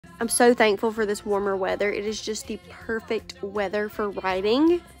I'm so thankful for this warmer weather. It is just the perfect weather for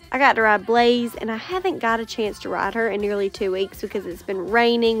riding. I got to ride Blaze, and I haven't got a chance to ride her in nearly 2 weeks because it's been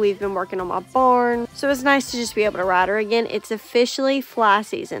raining. We've been working on my barn. So it's nice to just be able to ride her again. It's officially fly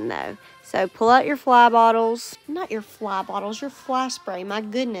season though. So pull out your fly bottles. Not your fly bottles, your fly spray, my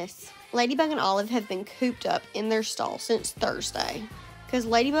goodness. Ladybug and Olive have been cooped up in their stall since Thursday. Because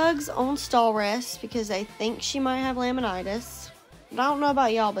Ladybug's on stall rest because they think she might have laminitis. But I don't know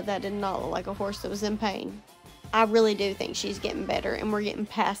about y'all, but that did not look like a horse that was in pain. I really do think she's getting better and we're getting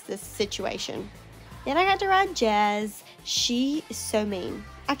past this situation. Then I got to ride Jazz. She is so mean.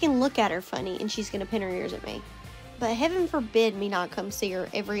 I can look at her funny and she's going to pin her ears at me. But heaven forbid me not come see her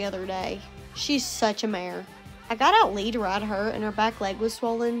every other day. She's such a mare. I got out Lee to ride her and her back leg was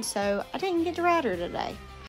swollen, so I didn't get to ride her today.